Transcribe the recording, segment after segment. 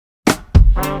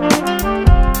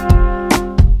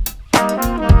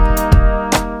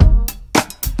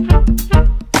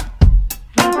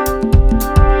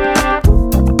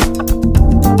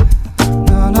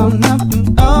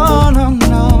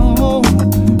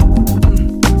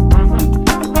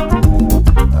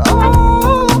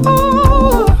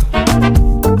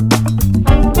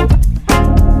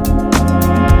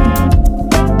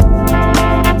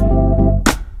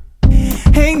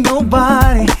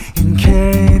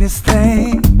this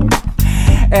thing,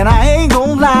 and I ain't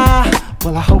gonna lie,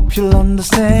 well I hope you'll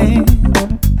understand.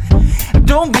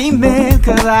 Don't be mad,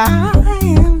 cause I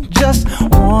am just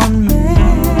one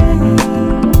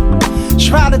man.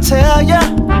 Try to tell you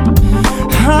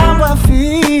how I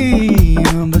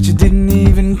feel, but you didn't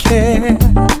even care.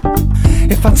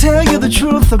 If I tell you the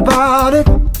truth about it,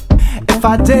 if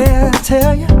I dare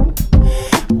tell you,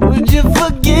 would you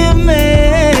forgive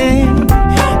me?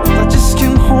 'Cause I just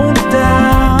can't hold it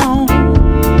down.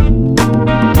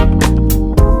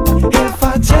 If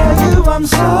I tell you I'm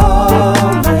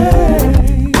sorry,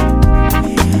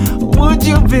 would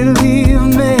you believe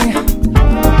me?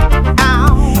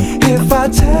 Ow. If I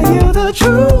tell you the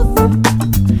truth,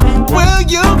 will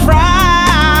you cry?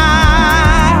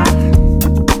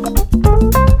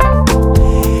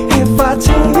 If I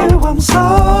tell you I'm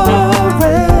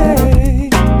sorry,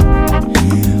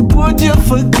 would you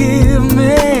forgive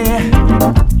me?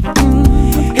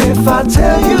 If I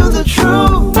tell you the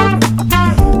truth,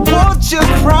 won't you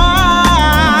cry?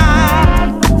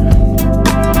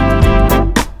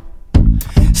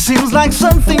 Seems like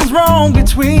something's wrong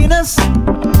between us,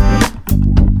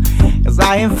 'cause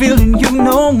I ain't feeling you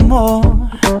no more.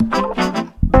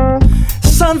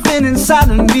 Something inside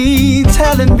of me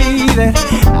telling me that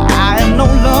I am no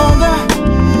longer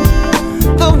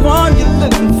the one you're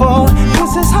looking for.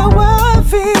 This is how I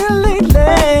feel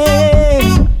lately.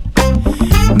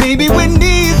 Maybe we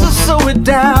need to slow it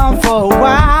down for a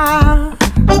while.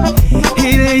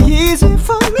 It ain't easy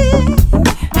for me.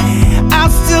 I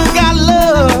still got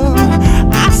love,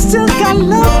 I still got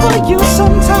love for you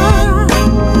sometimes.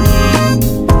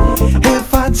 If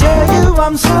I tell you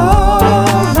I'm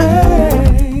sorry,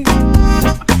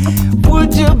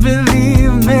 would you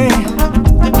believe me?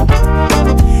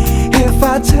 If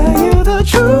I tell you the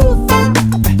truth,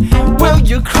 will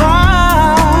you cry?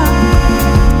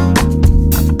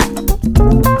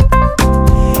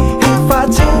 If I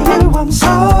tell you I'm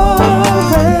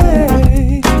sorry,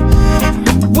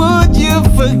 would you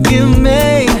forgive me?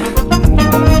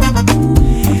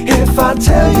 If I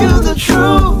tell you the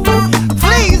truth,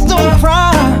 please don't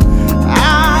cry.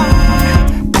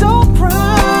 Don't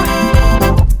cry.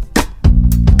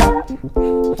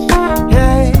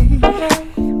 Yeah.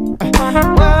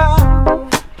 Well,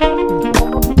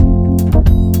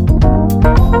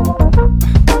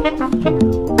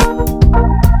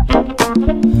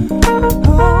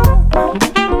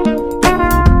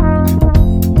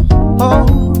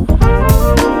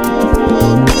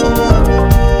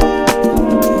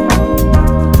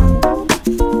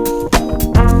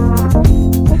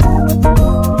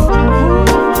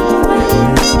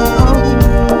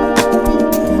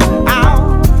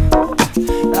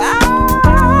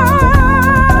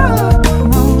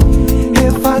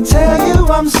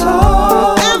 I'm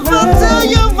sorry. If I tell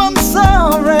you I'm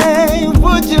sorry,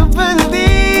 would you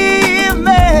believe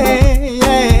me?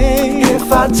 If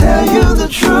I tell you the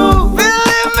truth,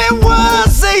 believe me when I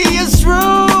say it's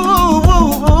true.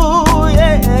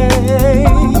 Yeah.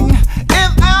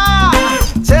 If I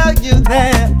tell you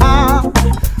that I'm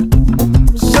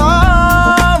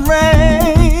sorry,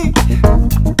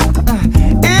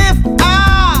 if I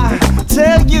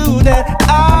tell you that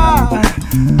I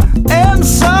am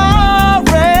sorry.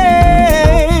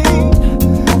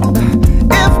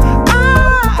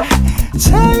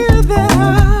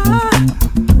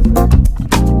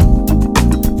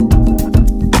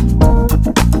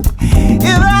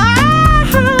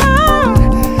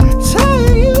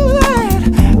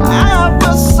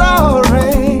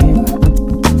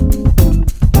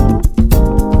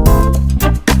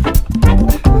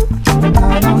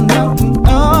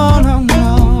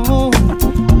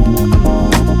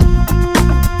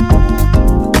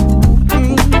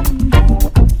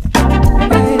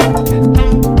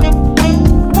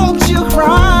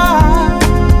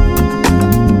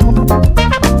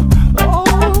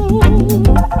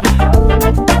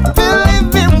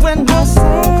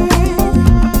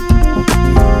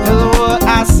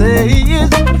 Say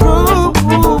it's true.